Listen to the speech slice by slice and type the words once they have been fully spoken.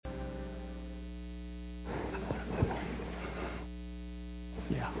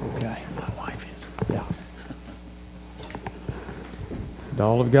Yeah, okay. My wife is. Yeah. And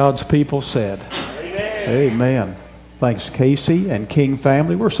all of God's people said, Amen. Amen. Thanks, Casey and King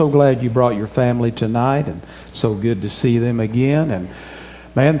family. We're so glad you brought your family tonight, and so good to see them again. And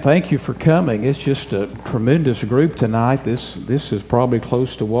man, thank you for coming. It's just a tremendous group tonight. This is probably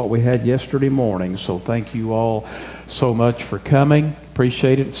close to what we had yesterday morning. So thank you all so much for coming.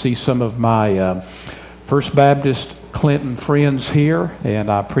 Appreciate it. See some of my First Baptist Clinton friends here, and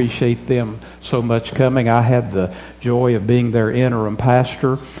I appreciate them so much coming. I had the joy of being their interim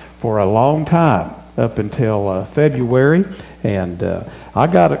pastor for a long time, up until February, and I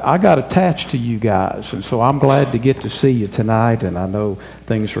got attached to you guys, and so I'm glad to get to see you tonight, and I know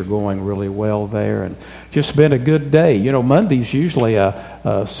things are going really well there, and just been a good day. You know, Monday's usually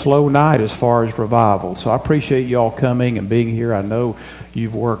a slow night as far as revival, so I appreciate you all coming and being here. I know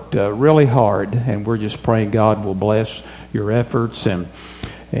you've worked really hard, and we're just praying God will bless your efforts. And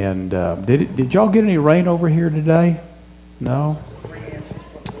did y'all get any rain over here today? No?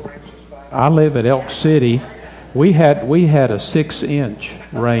 I live at Elk City. We had a 6-inch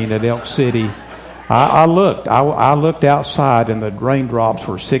rain at Elk City. I looked outside, and the raindrops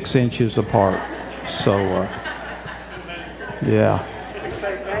were 6 inches apart. So, yeah.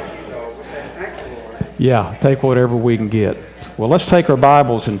 Yeah, take whatever we can get. Well, let's take our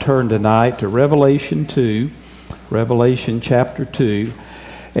Bibles and turn tonight to Revelation 2, Revelation chapter 2.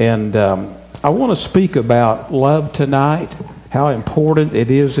 And I want to speak about love tonight, how important it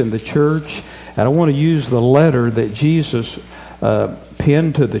is in the church. And I want to use the letter that Jesus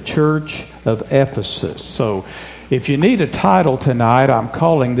penned to the church of Ephesus. So if you need a title tonight, I'm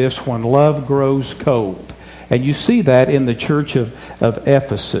calling this one Love Grows Cold. And you see that in the church of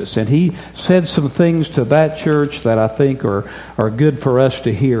Ephesus. And he said some things to that church that I think are good for us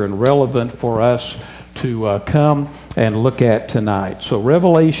to hear and relevant for us to come and look at tonight. So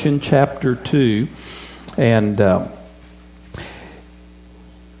Revelation chapter 2, and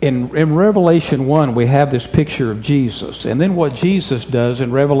in Revelation 1, we have this picture of Jesus. And then what Jesus does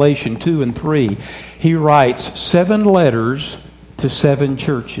in Revelation 2 and 3, he writes 7 letters to 7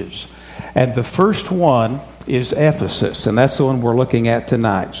 churches. And the first one is Ephesus, and that's the one we're looking at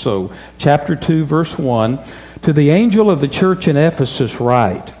tonight. So chapter 2, verse 1, to the angel of the church in Ephesus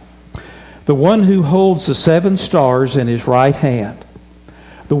write, the one who holds the 7 stars in his right hand,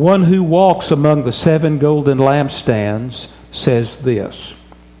 the one who walks among the 7 golden lampstands, says this,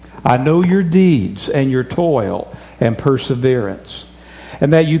 I know your deeds and your toil and perseverance,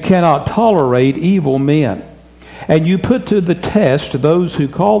 and that you cannot tolerate evil men. And you put to the test those who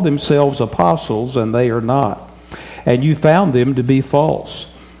call themselves apostles, and they are not. And you found them to be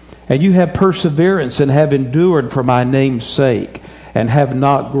false. And you have perseverance and have endured for my name's sake, and have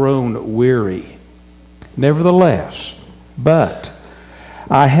not grown weary. Nevertheless, but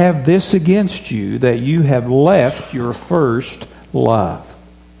I have this against you, that you have left your first love.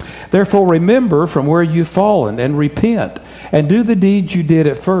 Therefore remember from where you've fallen, and repent, and do the deeds you did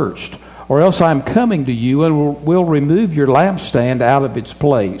at first. Or else I am coming to you, and will remove your lampstand out of its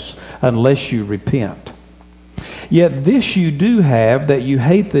place, unless you repent. Yet this you do have, that you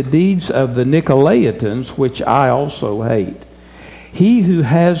hate the deeds of the Nicolaitans, which I also hate. He who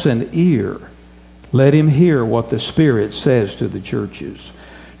has an ear, let him hear what the Spirit says to the churches.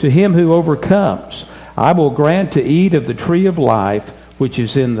 To him who overcomes, I will grant to eat of the tree of life, which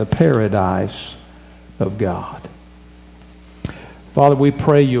is in the paradise of God. Father, we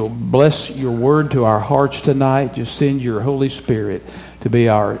pray you'll bless your word to our hearts tonight. Just send your Holy Spirit to be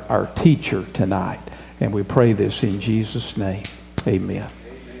our teacher tonight. And we pray this in Jesus' name. Amen.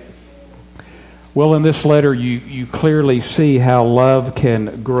 Well, in this letter, you clearly see how love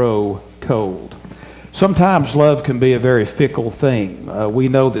can grow cold. Sometimes love can be a very fickle thing. We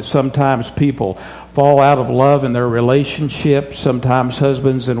know that sometimes people fall out of love in their relationships. Sometimes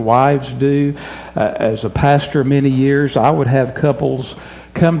husbands and wives do. As a pastor many years, I would have couples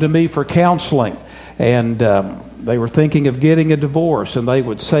come to me for counseling, and they were thinking of getting a divorce, and they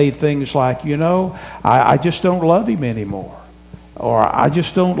would say things like, I just don't love him anymore, or I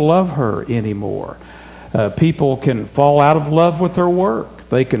just don't love her anymore. People can fall out of love with their work.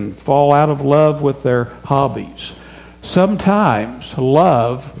 They can fall out of love with their hobbies. Sometimes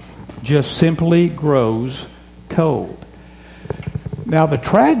love just simply grows cold. Now, the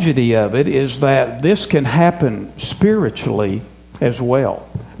tragedy of it is that this can happen spiritually as well.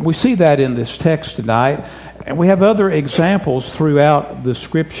 We see that in this text tonight, and we have other examples throughout the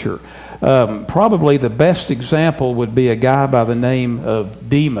Scripture. Probably the best example would be a guy by the name of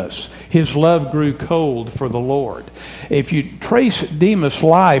Demas. His love grew cold for the Lord. If you trace Demas'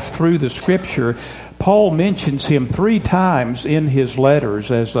 life through the Scripture, Paul mentions him 3 times in his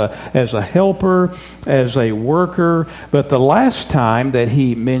letters as a helper, as a worker. But the last time that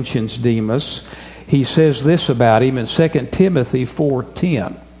he mentions Demas, he says this about him in 2 Timothy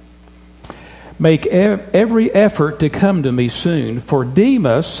 4:10. Make every effort to come to me soon, for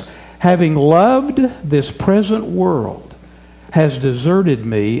Demas, having loved this present world, has deserted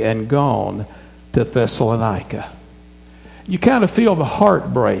me and gone to Thessalonica. You kind of feel the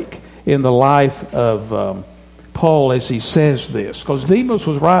heartbreak in the life of Paul as he says this, because Demas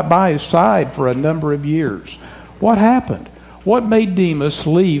was right by his side for a number of years. What happened? What made Demas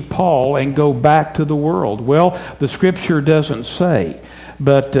leave Paul and go back to the world? Well, the Scripture doesn't say,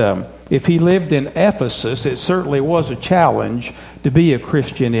 but if he lived in Ephesus, it certainly was a challenge to be a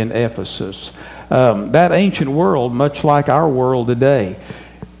Christian in Ephesus. That ancient world, much like our world today,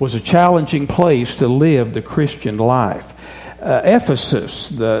 was a challenging place to live the Christian life. Ephesus,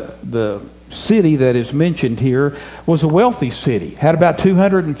 the city that is mentioned here, was a wealthy city. Had about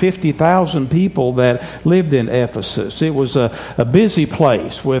 250,000 people that lived in Ephesus. It was a busy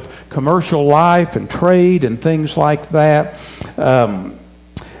place with commercial life and trade and things like that.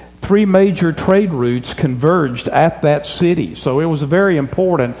 3 major trade routes converged at that city, so it was a very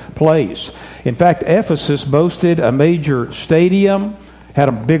important place. In fact, Ephesus boasted a major stadium, had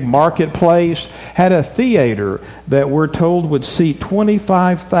a big marketplace, had a theater that we're told would seat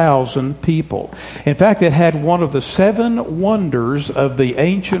 25,000 people. In fact, it had one of the 7 wonders of the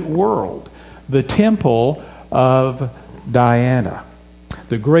ancient world, the Temple of Diana,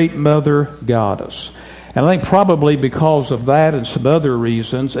 the great mother goddess. And I think probably because of that and some other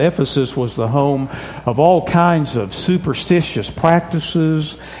reasons, Ephesus was the home of all kinds of superstitious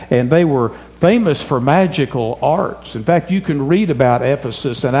practices, and they were famous for magical arts. In fact, you can read about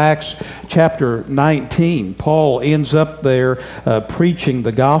Ephesus in Acts chapter 19. Paul ends up there preaching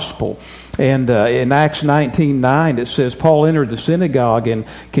the gospel. And in Acts 19:9, it says, Paul entered the synagogue and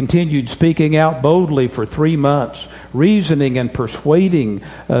continued speaking out boldly for 3 months, reasoning and persuading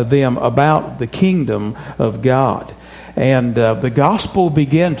them about the kingdom of God. And the gospel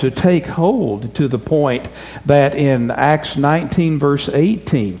began to take hold to the point that in Acts 19 verse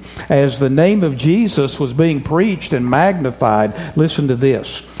 18, as the name of Jesus was being preached and magnified, listen to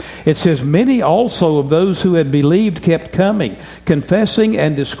this. It says, many also of those who had believed kept coming, confessing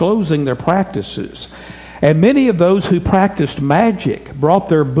and disclosing their practices. And many of those who practiced magic brought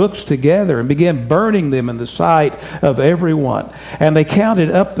their books together and began burning them in the sight of everyone. And they counted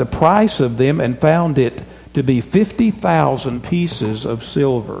up the price of them and found it to be 50,000 pieces of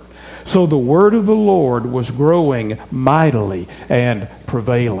silver. So the word of the Lord was growing mightily and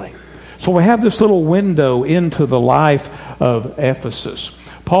prevailing. So we have this little window into the life of Ephesus.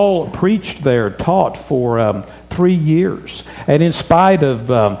 Paul preached there, taught for 3 years. And in spite of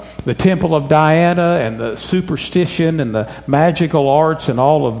the Temple of Diana and the superstition and the magical arts and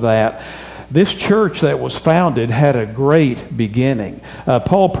all of that, this church that was founded had a great beginning.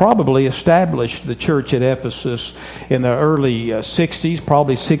 Paul probably established the church at Ephesus in the early 60s,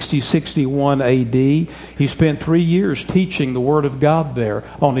 probably 60, 61 A.D. He spent 3 years teaching the Word of God there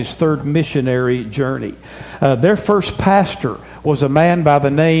on his 3rd missionary journey. Their first pastor was a man by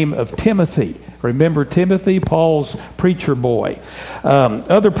the name of Timothy. Remember Timothy, Paul's preacher boy.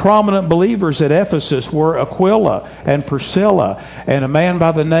 Other prominent believers at Ephesus were Aquila and Priscilla and a man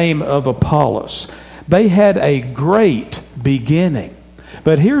by the name of Apollos. They had a great beginning.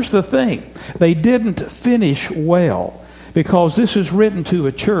 But here's the thing. They didn't finish well, because this is written to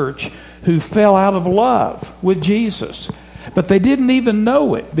a church who fell out of love with Jesus. But they didn't even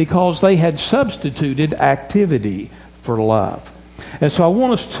know it, because they had substituted activity for love. And so I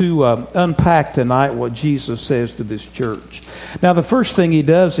want us to unpack tonight what Jesus says to this church. Now, the first thing he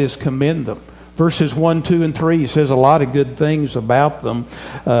does is commend them. Verses 1, 2, and 3, he says a lot of good things about them.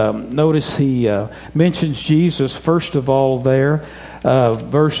 Notice he mentions Jesus first of all there.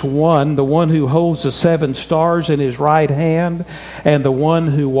 Verse 1, the one who holds the 7 stars in his right hand, and the one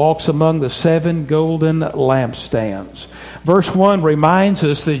who walks among the 7 golden lampstands. Verse 1 reminds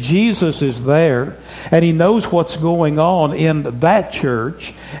us that Jesus is there, and he knows what's going on in that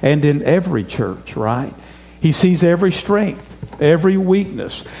church and in every church, right? He sees every strength, every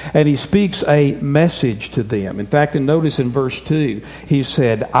weakness, and he speaks a message to them. In fact, and notice in verse 2, he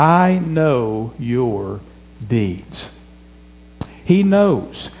said, I know your deeds. He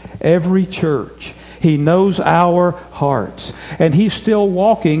knows every church. He knows our hearts. And he's still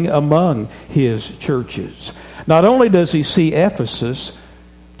walking among his churches. Not only does he see Ephesus,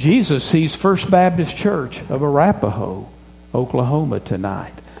 Jesus sees First Baptist Church of Arapahoe, Oklahoma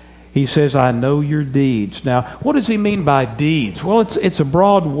tonight. He says, I know your deeds. Now, what does he mean by deeds? Well, it's a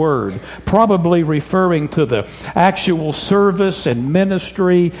broad word, probably referring to the actual service and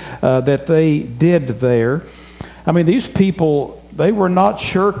ministry that they did there. I mean, these people, they were not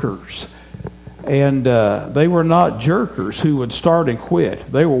shirkers, and they were not jerkers who would start and quit.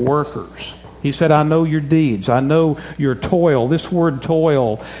 They were workers. He said, I know your deeds. I know your toil. This word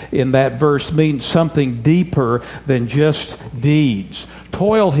toil in that verse means something deeper than just deeds.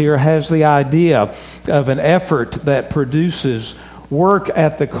 Toil here has the idea of an effort that produces work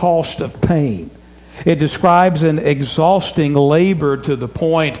at the cost of pain. It describes an exhausting labor to the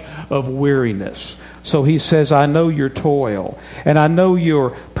point of weariness. So he says, I know your toil, and I know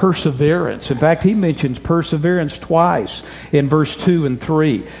your perseverance. In fact, he mentions perseverance twice in verse 2 and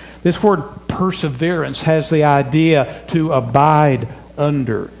 3. This word perseverance has the idea to abide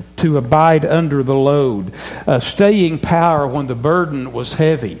under the load, staying power when the burden was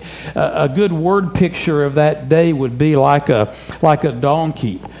heavy. A good word picture of that day would be like a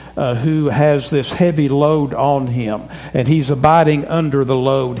donkey who has this heavy load on him, and he's abiding under the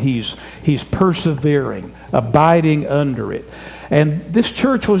load. He's persevering, abiding under it. And this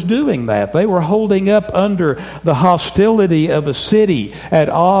church was doing that. They were holding up under the hostility of a city at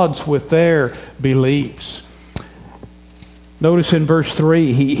odds with their beliefs. Notice in verse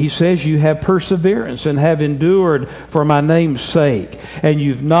 3, he says, you have perseverance and have endured for my name's sake, and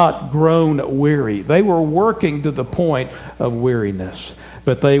you've not grown weary. They were working to the point of weariness,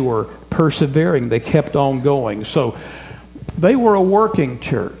 but they were persevering. They kept on going. So they were a working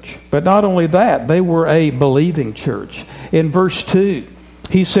church. But not only that, they were a believing church. In verse 2,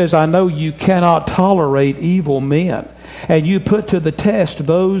 he says, I know you cannot tolerate evil men, and you put to the test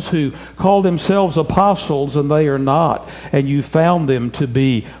those who call themselves apostles, and they are not, and you found them to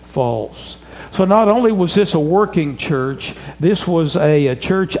be false. So not only was this a working church, this was a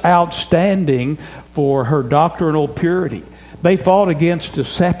church outstanding for her doctrinal purity. They fought against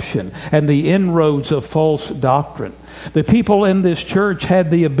deception and the inroads of false doctrine. The people in this church had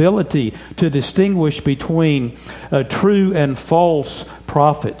the ability to distinguish between true and false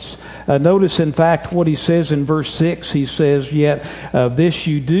prophets. Notice, in fact, what he says in verse 6. He says, yet this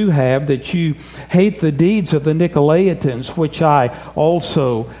you do have, that you hate the deeds of the Nicolaitans, which I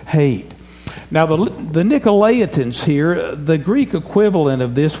also hate. Now, the Nicolaitans here, the Greek equivalent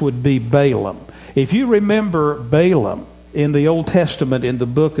of this would be Balaam. If you remember Balaam in the Old Testament, in the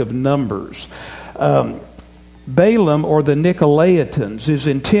book of Numbers, Balaam, or the Nicolaitans, is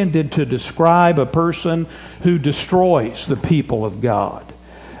intended to describe a person who destroys the people of God,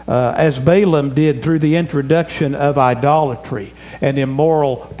 as Balaam did through the introduction of idolatry and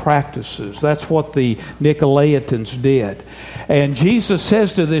immoral practices. That's what the Nicolaitans did. And Jesus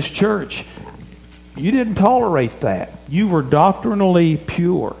says to this church, you didn't tolerate that. You were doctrinally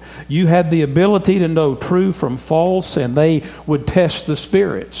pure. You had the ability to know true from false, and they would test the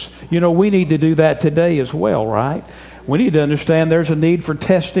spirits. You know, we need to do that today as well, right? We need to understand there's a need for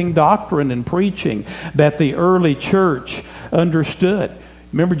testing doctrine and preaching that the early church understood.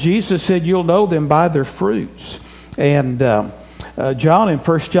 Remember, Jesus said, you'll know them by their fruits. And John in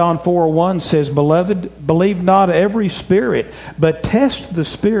 1 John 4:1 says, Beloved, believe not every spirit, but test the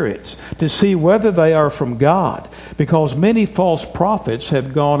spirits to see whether they are from God, because many false prophets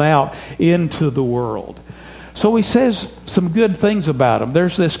have gone out into the world. So he says some good things about them.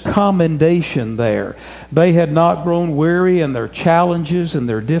 There's this commendation there. They had not grown weary in their challenges and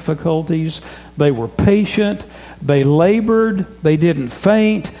their difficulties. They were patient. They labored. They didn't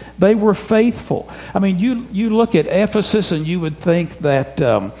faint. They were faithful. I mean, you look at Ephesus and you would think that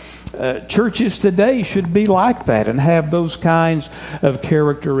churches today should be like that and have those kinds of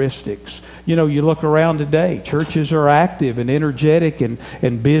characteristics. You know, you look around today, churches are active and energetic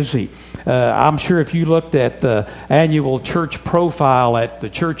and busy. I'm sure if you looked at the annual church profile at the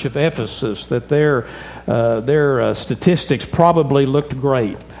Church of Ephesus, that their statistics probably looked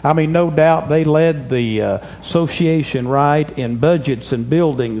great. I mean, no doubt they led the association, right, in budgets and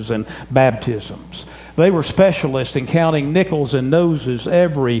buildings and baptisms. They were specialists in counting nickels and noses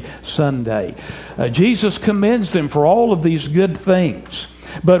every Sunday. Jesus commends them for all of these good things.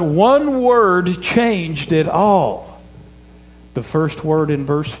 But one word changed it all. The first word in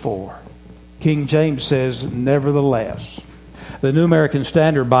verse 4. King James says, nevertheless. The New American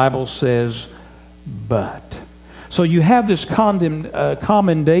Standard Bible says, but. So you have this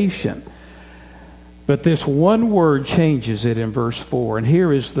commendation, but this one word changes it in verse 4. And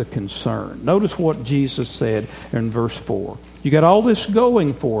here is the concern. Notice what Jesus said in verse 4. You got all this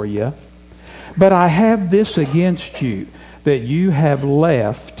going for you, but I have this against you, that you have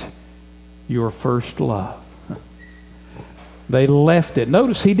left your first love. They left it.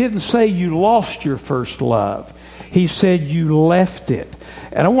 Notice he didn't say you lost your first love. He said you left it.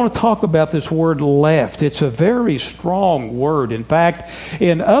 And I want to talk about this word left. It's a very strong word. In fact,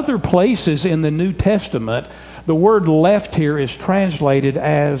 in other places in the New Testament, the word left here is translated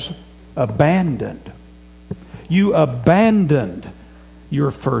as abandoned. You abandoned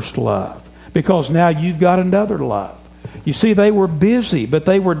your first love because now you've got another love. You see, they were busy, but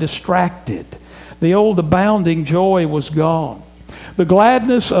they were distracted. The old abounding joy was gone. The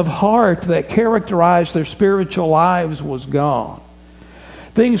gladness of heart that characterized their spiritual lives was gone.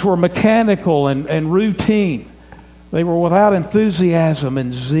 Things were mechanical and routine. They were without enthusiasm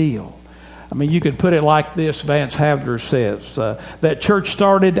and zeal. I mean, you could put it like this, Vance Havner says, that church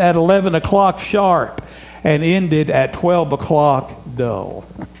started at 11 o'clock sharp and ended at 12 o'clock dull.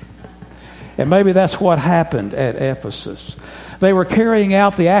 And maybe that's what happened at Ephesus. They were carrying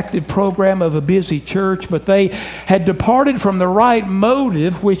out the active program of a busy church, but they had departed from the right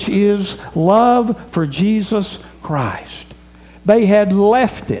motive, which is love for Jesus Christ. They had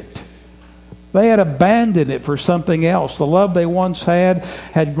left it. They had abandoned it for something else. The love they once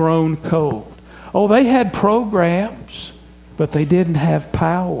had grown cold. Oh, they had programs, but they didn't have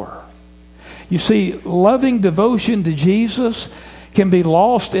power. You see, loving devotion to Jesus can be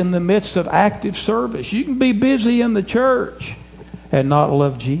lost in the midst of active service. You can be busy in the church and not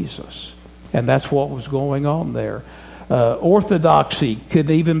love Jesus. And that's what was going on there. Orthodoxy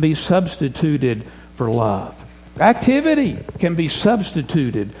could even be substituted for love. Activity can be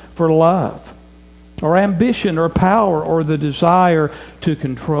substituted for love. Or ambition or power or the desire to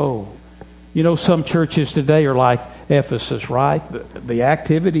control. You know, some churches today are like Ephesus, right? The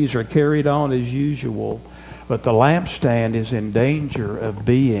activities are carried on as usual, but the lampstand is in danger of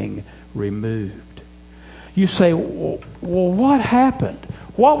being removed. You say, well, what happened?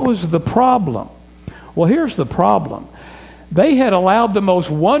 What was the problem? Well, here's the problem. They had allowed the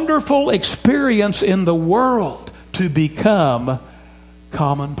most wonderful experience in the world to become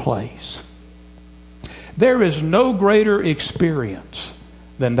commonplace. There is no greater experience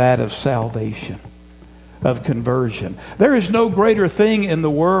than that of salvation, of conversion. There is no greater thing in the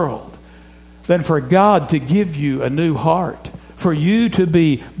world than for God to give you a new heart, for you to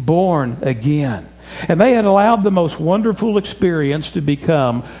be born again. And they had allowed the most wonderful experience to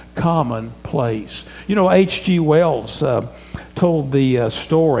become commonplace. You know, H.G. Wells told the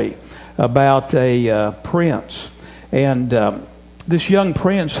story about a prince. And this young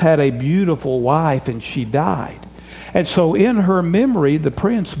prince had a beautiful wife, and she died. And so in her memory, the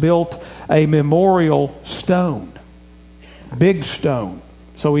prince built a memorial stone, big stone,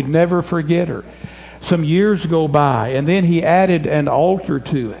 so he'd never forget her. Some years go by, and then he added an altar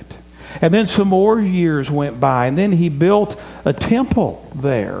to it. And then some more years went by, and then he built a temple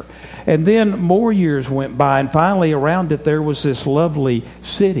there. And then more years went by, and finally around it there was this lovely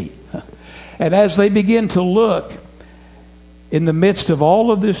city. And as they begin to look, in the midst of all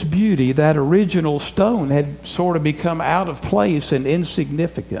of this beauty, that original stone had sort of become out of place and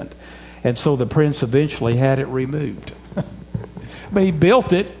insignificant. And so the prince eventually had it removed. But he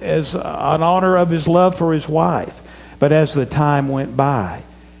built it as an honor of his love for his wife. But as the time went by,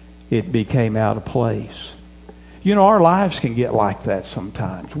 it became out of place. You know, our lives can get like that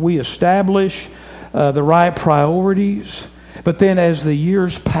sometimes. We establish the right priorities, but then as the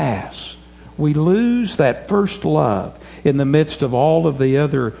years pass, we lose that first love in the midst of all of the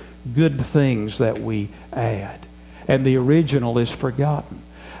other good things that we add. And the original is forgotten.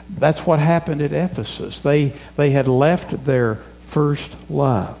 That's what happened at Ephesus. They had left their first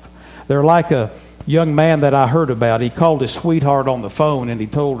love. They're like a young man that I heard about. He called his sweetheart on the phone and he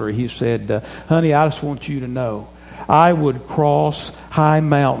told her, he said, honey, I just want you to know, I would cross high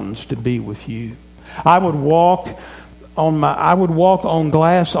mountains to be with you. I would walk on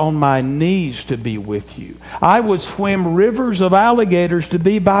glass on my knees to be with you. I would swim rivers of alligators to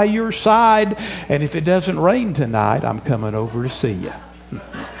be by your side. And if it doesn't rain tonight, I'm coming over to see you.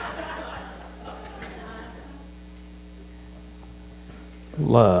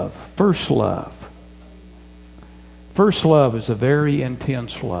 Love. First love. First love is a very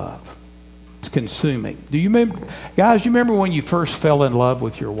intense love. It's consuming. Do you remember, guys, you remember when you first fell in love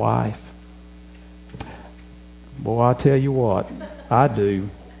with your wife? Boy, I tell you what, I do.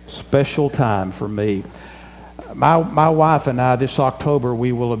 Special time for me. My wife and I, this October,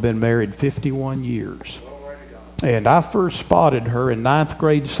 we will have been married 51 years. And I first spotted her in 9th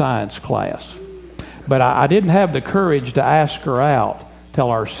grade science class. But I didn't have the courage to ask her out till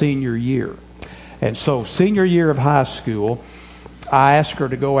our senior year. And so senior year of high school, I asked her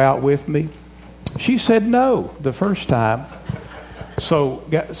to go out with me. She said no the first time.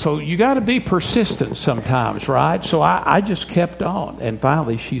 So you got to be persistent sometimes, right? So I just kept on. And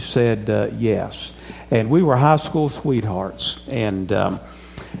finally she said yes. And we were high school sweethearts. And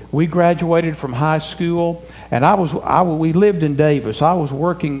we graduated from high school. And we lived in Davis. I was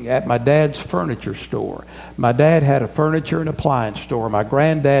working at my dad's furniture store. My dad had a furniture and appliance store. My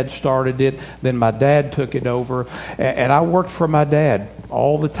granddad started it. Then my dad took it over. And I worked for my dad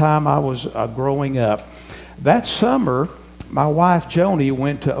all the time I was growing up. That summer, my wife, Joni,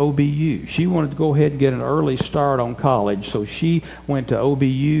 went to OBU. She wanted to go ahead and get an early start on college, so she went to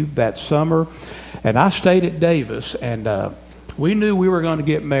OBU that summer. And I stayed at Davis, and we knew we were going to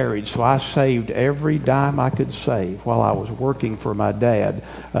get married, so I saved every dime I could save while I was working for my dad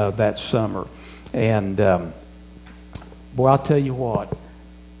that summer. And, boy, I'll tell you what,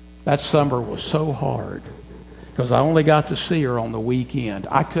 that summer was so hard because I only got to see her on the weekend.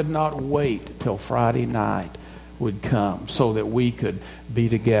 I could not wait till Friday night would come so that we could be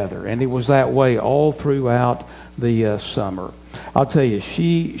together. And it was that way all throughout the summer. I'll tell you,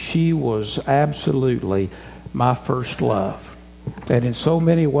 she was absolutely my first love. And in so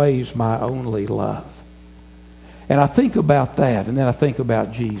many ways, my only love. And I think about that, and then I think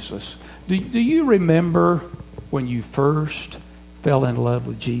about Jesus. Do you remember when you first fell in love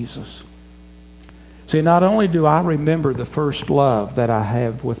with Jesus? See, not only do I remember the first love that I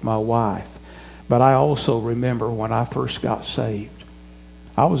have with my wife, but I also remember when I first got saved.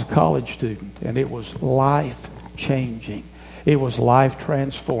 I was a college student, and it was life-changing. It was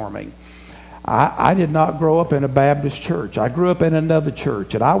life-transforming. I did not grow up in a Baptist church. I grew up in another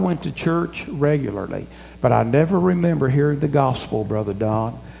church, and I went to church regularly. But I never remember hearing the gospel, Brother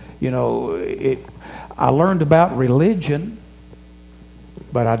Don. You know, I learned about religion,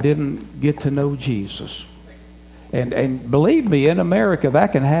 but I didn't get to know Jesus. And believe me, in America,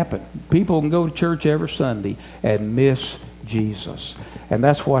 that can happen. People can go to church every Sunday and miss Jesus. And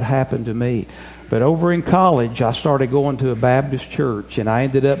that's what happened to me. But over in college, I started going to a Baptist church, and I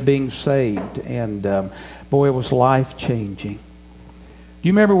ended up being saved. And, boy, it was life-changing. Do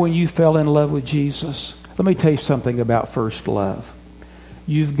you remember when you fell in love with Jesus? Let me tell you something about first love.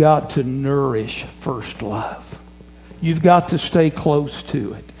 You've got to nourish first love. You've got to stay close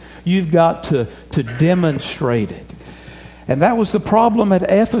to it. You've got to demonstrate it. And that was the problem at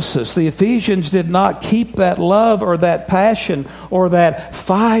Ephesus. The Ephesians did not keep that love or that passion or that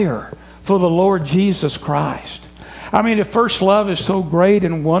fire for the Lord Jesus Christ. I mean, if first love is so great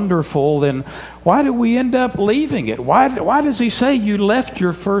and wonderful, then why do we end up leaving it? Why does he say you left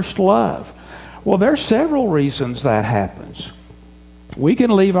your first love? Well, there's several reasons that happens. We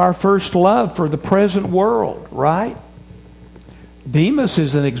can leave our first love for the present world, right? Demas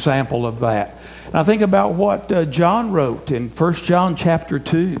is an example of that. And I think about what John wrote in 1 John chapter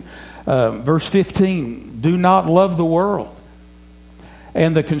 2, verse 15. Do not love the world.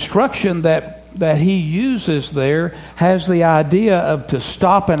 And the construction that he uses there has the idea of to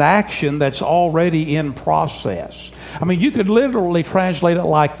stop an action that's already in process. I mean, you could literally translate it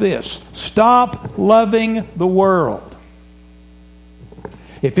like this. Stop loving the world.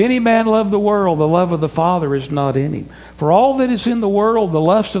 If any man love the world, the love of the Father is not in him. For all that is in the world, the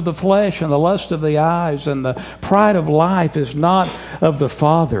lust of the flesh and the lust of the eyes and the pride of life is not of the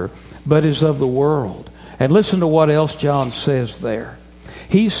Father, but is of the world. And listen to what else John says there.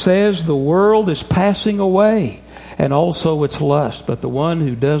 He says the world is passing away and also its lust, but the one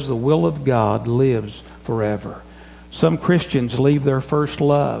who does the will of God lives forever. Some Christians leave their first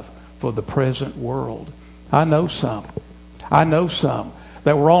love for the present world. I know some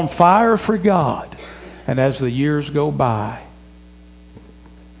that were on fire for God, and as the years go by,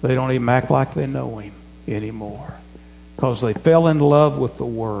 they don't even act like they know him anymore because they fell in love with the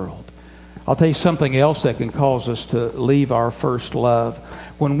world. I'll tell you something else that can cause us to leave our first love.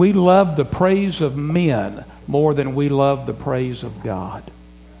 When we love the praise of men more than we love the praise of God.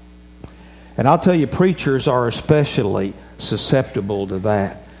 And I'll tell you, preachers are especially susceptible to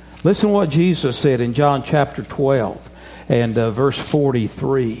that. Listen to what Jesus said in John chapter 12 and verse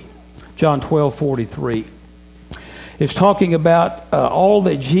 43. John 12:43. It's talking about all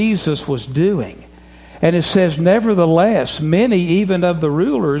that Jesus was doing. And it says, nevertheless, many even of the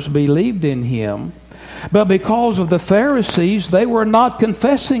rulers believed in him. But because of the Pharisees, they were not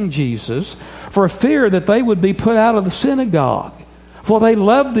confessing Jesus for fear that they would be put out of the synagogue. For they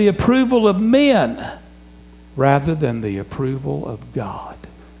loved the approval of men rather than the approval of God.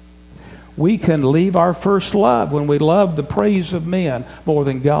 We can leave our first love when we love the praise of men more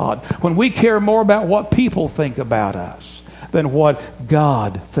than God. When we care more about what people think about us than what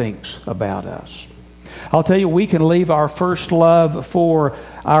God thinks about us. I'll tell you, we can leave our first love for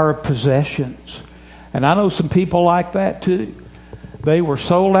our possessions. And I know some people like that too. They were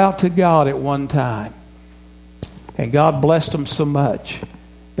sold out to God at one time. And God blessed them so much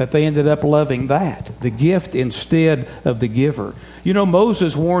that they ended up loving that, the gift instead of the giver. You know,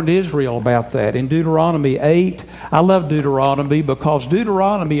 Moses warned Israel about that in Deuteronomy 8. I love Deuteronomy because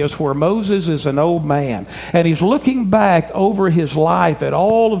Deuteronomy is where Moses is an old man. And he's looking back over his life at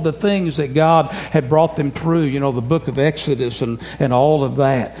all of the things that God had brought them through. You know, the book of Exodus and all of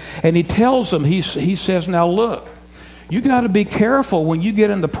that. And he tells them, he says, now look, you got to be careful when you get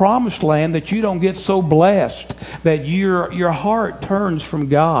in the promised land that you don't get so blessed that your heart turns from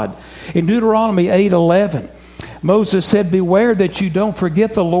God. In Deuteronomy 8:11, Moses said, beware that you don't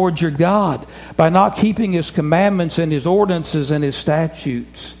forget the Lord your God by not keeping his commandments and his ordinances and his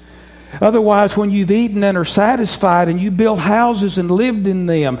statutes. Otherwise, when you've eaten and are satisfied and you build houses and lived in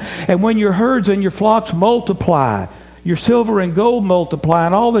them, and when your herds and your flocks multiply, your silver and gold multiply,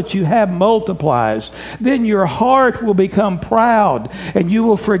 and all that you have multiplies, then your heart will become proud, and you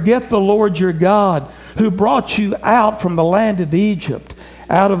will forget the Lord your God, who brought you out from the land of Egypt,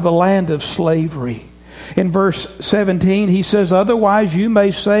 out of the land of slavery. In verse 17, he says, otherwise you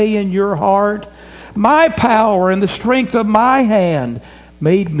may say in your heart, my power and the strength of my hand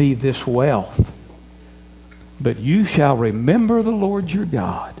made me this wealth. But you shall remember the Lord your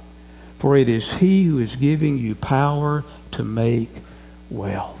God, for it is he who is giving you power to make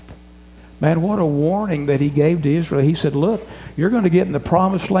wealth. Man, what a warning that he gave to Israel. He said, look, you're going to get in the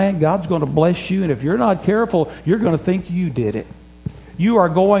promised land. God's going to bless you. And if you're not careful, you're going to think you did it. You are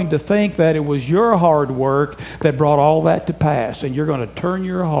going to think that it was your hard work that brought all that to pass. And you're going to turn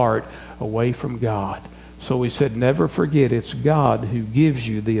your heart away from God. So he said, never forget it's God who gives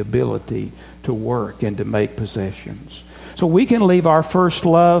you the ability to work and to make possessions. So we can leave our first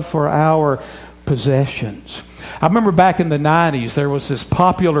love for our possessions. I remember back in the 90s, there was this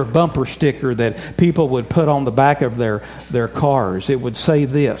popular bumper sticker that people would put on the back of their cars. It would say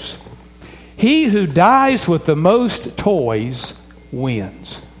this, he who dies with the most toys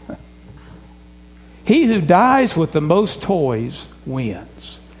wins. He who dies with the most toys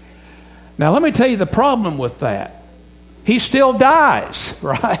wins. Now let me tell you the problem with that. He still dies,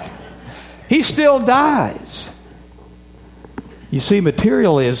 right? He still dies. You see,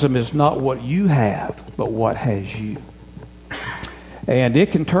 materialism is not what you have, but what has you. And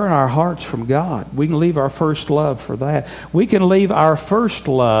it can turn our hearts from God. We can leave our first love for that. We can leave our first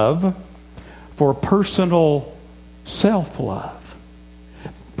love for personal self-love.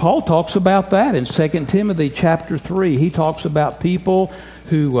 Paul talks about that in 2 Timothy chapter 3. He talks about people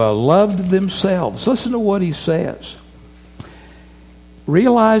who loved themselves. Listen to what he says.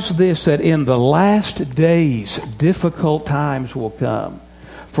 Realize this, that in the last days, difficult times will come.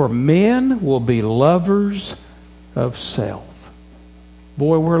 For men will be lovers of self.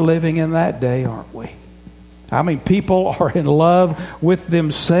 Boy, we're living in that day, aren't we? I mean, people are in love with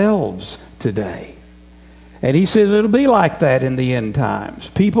themselves today. And he says it'll be like that in the end times.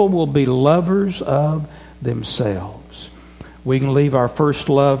 People will be lovers of themselves. We can leave our first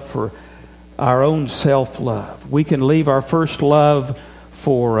love for our own self-love. We can leave our first love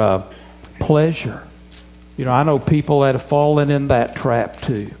for pleasure. You know, I know people that have fallen in that trap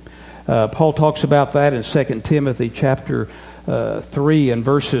too. Paul talks about that in 2 Timothy chapter 3 and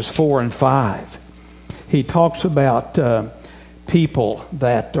verses 4 and 5. He talks about people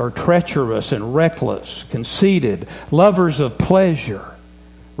that are treacherous and reckless, conceited, lovers of pleasure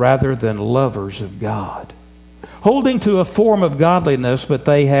rather than lovers of God, holding to a form of godliness, but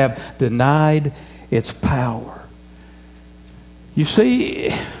they have denied its power. You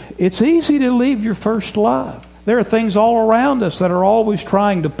see, it's easy to leave your first love. There are things all around us that are always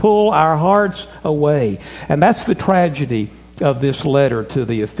trying to pull our hearts away. And that's the tragedy of this letter to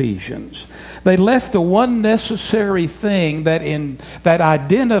the Ephesians. They left the one necessary thing that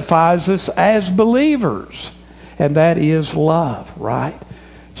identifies us as believers, and that is love, right?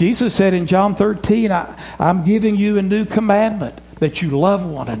 Jesus said in John 13, I'm giving you a new commandment, that you love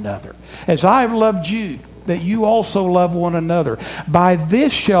one another. As I've loved you, that you also love one another. By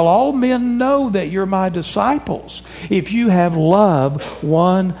this shall all men know that you're my disciples, if you have love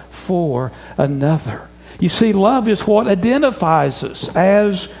one for another. You see, love is what identifies us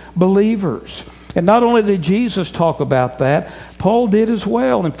as believers. And not only did Jesus talk about that, Paul did as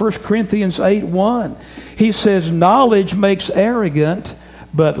well. In 1 Corinthians 8:1, he says, knowledge makes arrogant,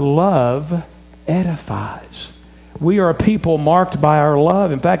 but love edifies. We are a people marked by our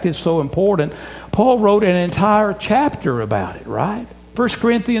love. In fact, it's so important. Paul wrote an entire chapter about it, right? 1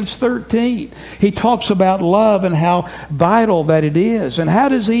 Corinthians 13. He talks about love and how vital that it is. And how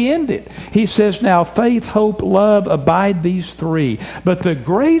does he end it? He says, now faith, hope, love, abide these three. But the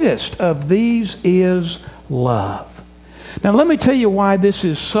greatest of these is love. Now, let me tell you why this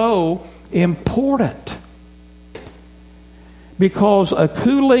is so important. Because a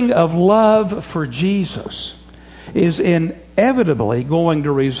cooling of love for Jesus is inevitably going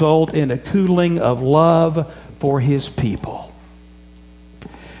to result in a cooling of love for His people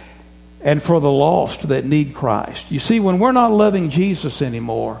and for the lost that need Christ. You see, when we're not loving Jesus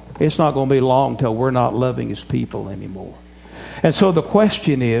anymore, it's not going to be long till we're not loving His people anymore. And so the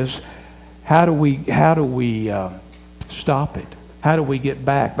question is, how do we stop it? How do we get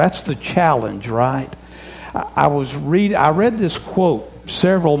back? That's the challenge, right? I read this quote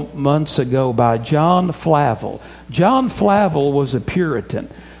several months ago by John Flavel. John Flavel was a Puritan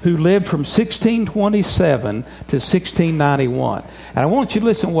who lived from 1627 to 1691. And I want you to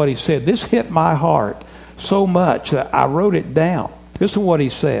listen to what he said. This hit my heart so much that I wrote it down. This is what he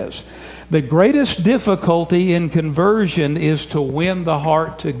says. The greatest difficulty in conversion is to win the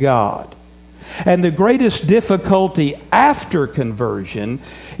heart to God. And the greatest difficulty after conversion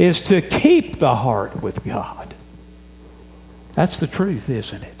is to keep the heart with God. That's the truth,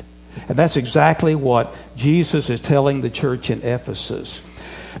 isn't it? And that's exactly what Jesus is telling the church in Ephesus.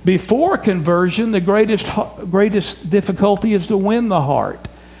 Before conversion, the greatest difficulty is to win the heart.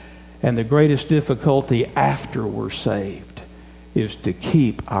 And the greatest difficulty after we're saved is to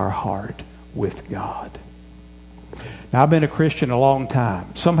keep our heart with God. Now, I've been a Christian a long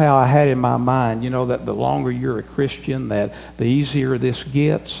time. Somehow I had in my mind, that the longer you're a Christian, that the easier this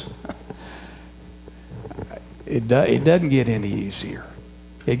gets. It doesn't get any easier.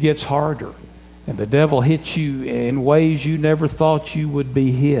 It gets harder. And the devil hits you in ways you never thought you would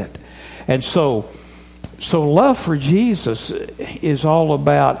be hit. And so love for Jesus is all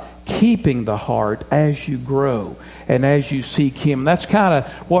about keeping the heart as you grow and as you seek Him. That's kind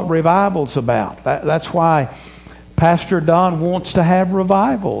of what revival's about. That's why Pastor Don wants to have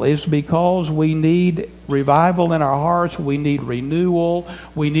revival, is because we need revival in our hearts. We need renewal.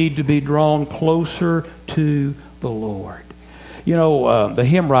 We need to be drawn closer to the Lord. The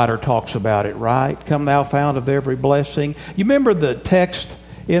hymn writer talks about it, right? Come thou fount of every blessing. You remember the text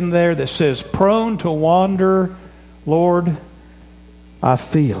in there that says, prone to wander, Lord, I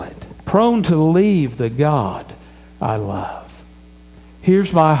feel it. Prone to leave the God I love.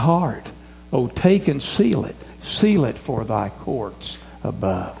 Here's my heart. Oh, take and seal it. Seal it for thy courts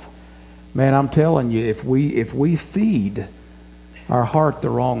above. Man, I'm telling you, if we feed our heart the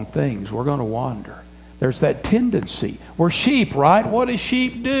wrong things, we're going to wander. There's that tendency. We're sheep, right? What do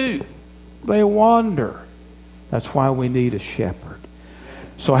sheep do? They wander. That's why we need a shepherd.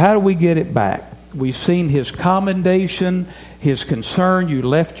 So how do we get it back? We've seen His commendation, His concern. You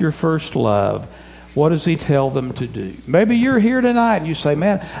left your first love. What does He tell them to do? Maybe you're here tonight and you say,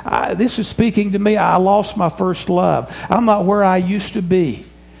 man, this is speaking to me. I lost my first love. I'm not where I used to be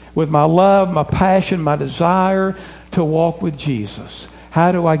with my love, my passion, my desire to walk with Jesus.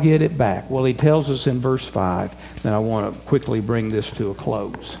 How do I get it back? Well, He tells us in verse 5, and I want to quickly bring this to a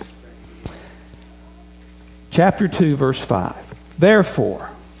close. Chapter 2, verse 5. Therefore,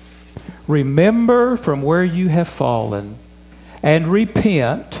 remember from where you have fallen and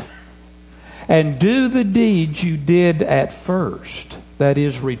repent and do the deeds you did at first, that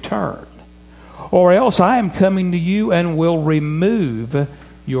is, return. Or else I am coming to you and will remove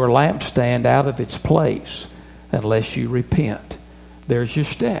your lampstand out of its place unless you repent. There's your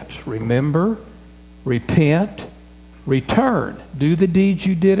steps. Remember, repent, return. Do the deeds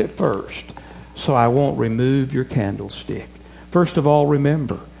you did at first, so I won't remove your candlestick. First of all,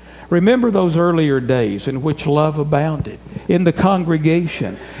 remember. Remember those earlier days in which love abounded in the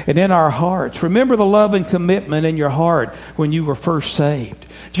congregation and in our hearts. Remember the love and commitment in your heart when you were first saved.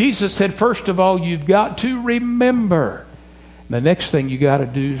 Jesus said, first of all, you've got to remember. The next thing you got to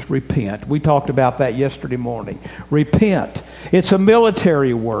do is repent. We talked about that yesterday morning. Repent. It's a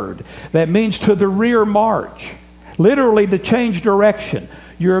military word that means to the rear march. Literally to change direction.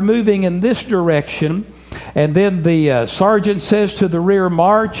 You're moving in this direction, and then the sergeant says to the rear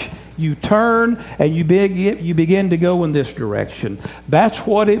march, you turn and you begin to go in this direction. That's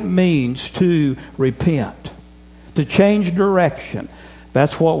what it means to repent, to change direction.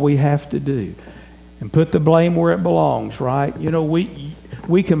 That's what we have to do. And put the blame where it belongs, right?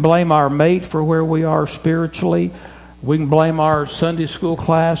 We can blame our mate for where we are spiritually. We can blame our Sunday school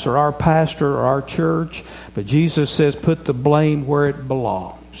class or our pastor or our church. But Jesus says put the blame where it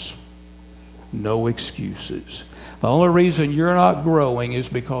belongs. No excuses. The only reason you're not growing is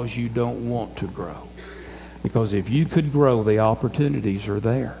because you don't want to grow. Because if you could grow, the opportunities are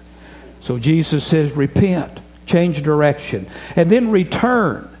there. So Jesus says repent, change direction, and then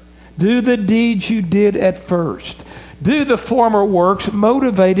return. Do the deeds you did at first. Do the former works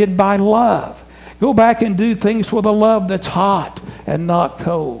motivated by love. Go back and do things with a love that's hot and not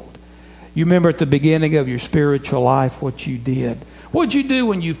cold. You remember at the beginning of your spiritual life what you did. What did you do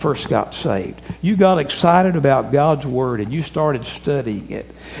when you first got saved? You got excited about God's Word and you started studying it.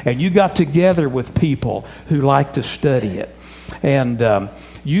 And you got together with people who like to study it. And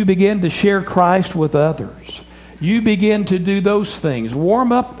you began to share Christ with others. You begin to do those things.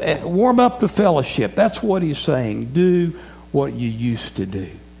 Warm up the fellowship. That's what he's saying. Do what you used to do.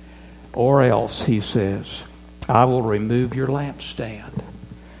 Or else, he says, I will remove your lampstand.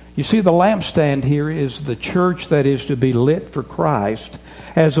 You see, the lampstand here is the church that is to be lit for Christ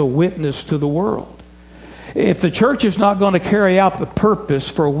as a witness to the world. If the church is not going to carry out the purpose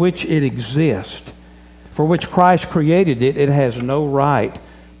for which it exists, for which Christ created it, it has no right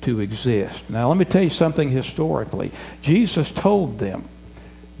to exist. Now, let me tell you something historically. Jesus told them,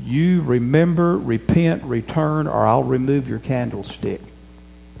 you remember, repent, return, or I'll remove your candlestick.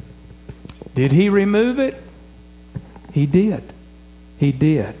 Did he remove it? He did. He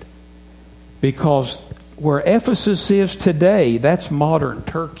did. Because where Ephesus is today, that's modern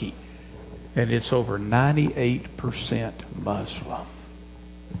Turkey. And it's over 98% Muslim.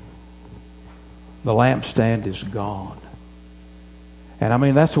 The lampstand is gone. And I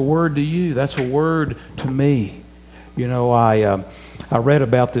mean, that's a word to you. That's a word to me. You know, I read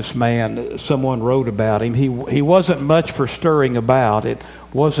about this man. Someone wrote about him. He wasn't much for stirring about. It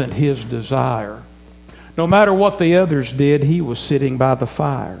wasn't his desire. No matter what the others did, he was sitting by the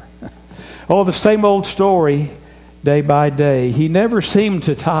fire. Oh, the same old story, day by day. He never seemed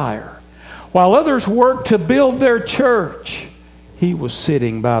to tire. While others worked to build their church, he was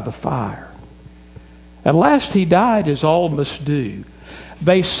sitting by the fire. At last he died, as all must do.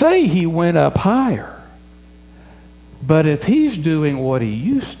 They say he went up higher. But if he's doing what he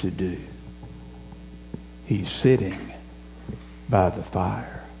used to do, he's sitting by the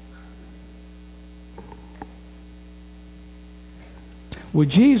fire. Would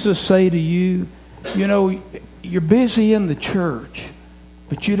Jesus say to you, you know, you're busy in the church,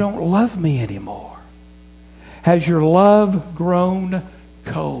 but you don't love me anymore? Has your love grown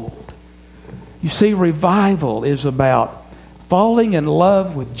cold? You see, revival is about falling in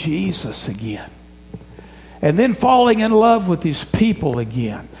love with Jesus again. And then falling in love with his people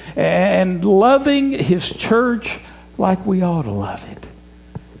again. And loving his church like we ought to love it.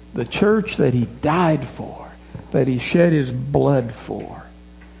 The church that he died for, that he shed his blood for.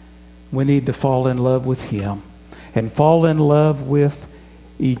 We need to fall in love with him and fall in love with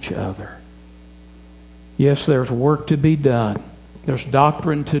each other. Yes, there's work to be done. There's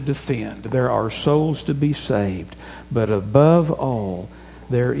doctrine to defend. There are souls to be saved. But above all,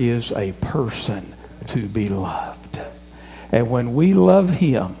 there is a person to be loved. And when we love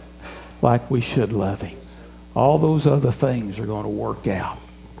him like we should love him, all those other things are going to work out,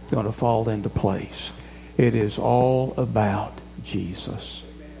 going to fall into place. It is all about Jesus.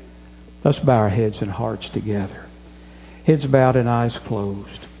 Let's bow our heads and hearts together. Heads bowed and eyes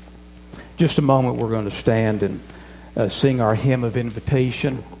closed. Just a moment, we're going to stand and sing our hymn of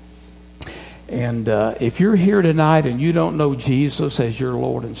invitation. And if you're here tonight and you don't know Jesus as your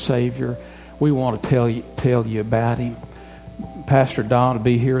Lord and Savior, we want to tell you about him. Pastor Don will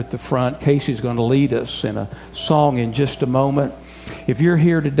be here at the front. Casey's going to lead us in a song in just a moment. If you're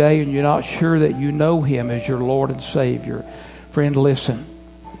here today and you're not sure that you know him as your Lord and Savior, friend, listen.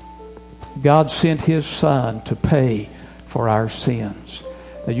 God sent his Son to pay for our sins.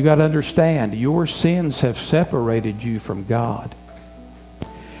 Now you got to understand, your sins have separated you from God.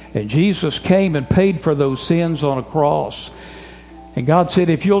 And Jesus came and paid for those sins on a cross. And God said,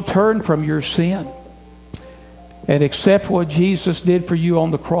 if you'll turn from your sin and accept what Jesus did for you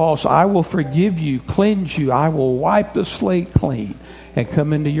on the cross, I will forgive you, cleanse you. I will wipe the slate clean and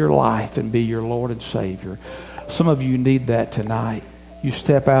come into your life and be your Lord and Savior. Some of you need that tonight. You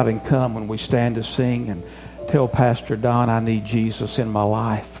step out and come when we stand to sing and tell Pastor Don, I need Jesus in my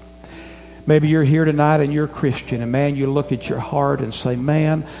life. Maybe you're here tonight and you're a Christian, and man, you look at your heart and say,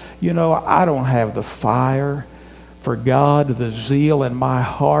 man, you know, I don't have the fire for God, the zeal in my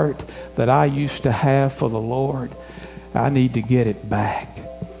heart that I used to have for the Lord. I need to get it back.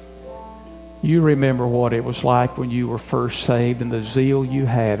 You remember what it was like when you were first saved and the zeal you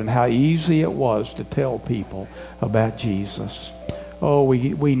had and how easy it was to tell people about Jesus. Oh,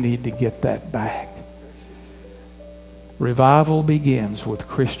 we need to get that back. Revival begins with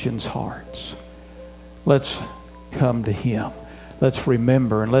Christians' hearts. Let's come to him. Let's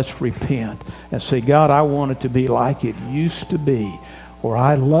remember and let's repent and say, God, I want it to be like it used to be, where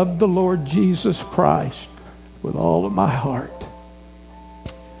I loved the Lord Jesus Christ with all of my heart.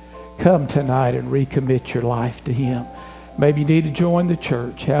 Come tonight and recommit your life to him. Maybe you need to join the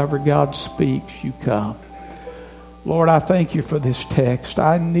church. However God speaks, you come. Lord, I thank you for this text.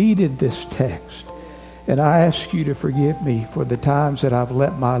 I needed this text. And I ask you to forgive me for the times that I've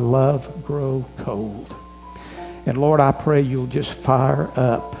let my love grow cold. And Lord, I pray you'll just fire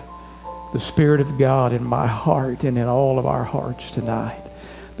up the Spirit of God in my heart and in all of our hearts tonight.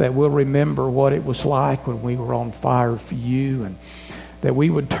 That we'll remember what it was like when we were on fire for you, and that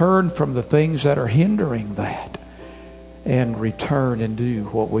we would turn from the things that are hindering that and return and do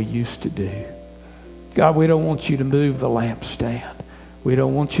what we used to do. God, we don't want you to move the lampstand. We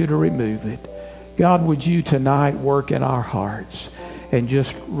don't want you to remove it. God, would you tonight work in our hearts and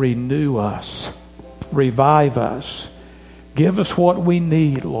just renew us, revive us, give us what we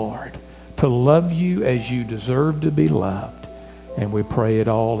need, Lord, to love you as you deserve to be loved. And we pray it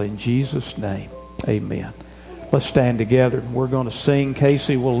all in Jesus' name. Amen. Let's stand together. We're going to sing.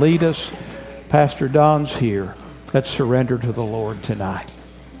 Casey will lead us. Pastor Don's here. Let's surrender to the Lord tonight.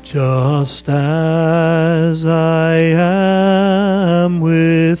 Just as I am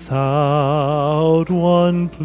without one plea.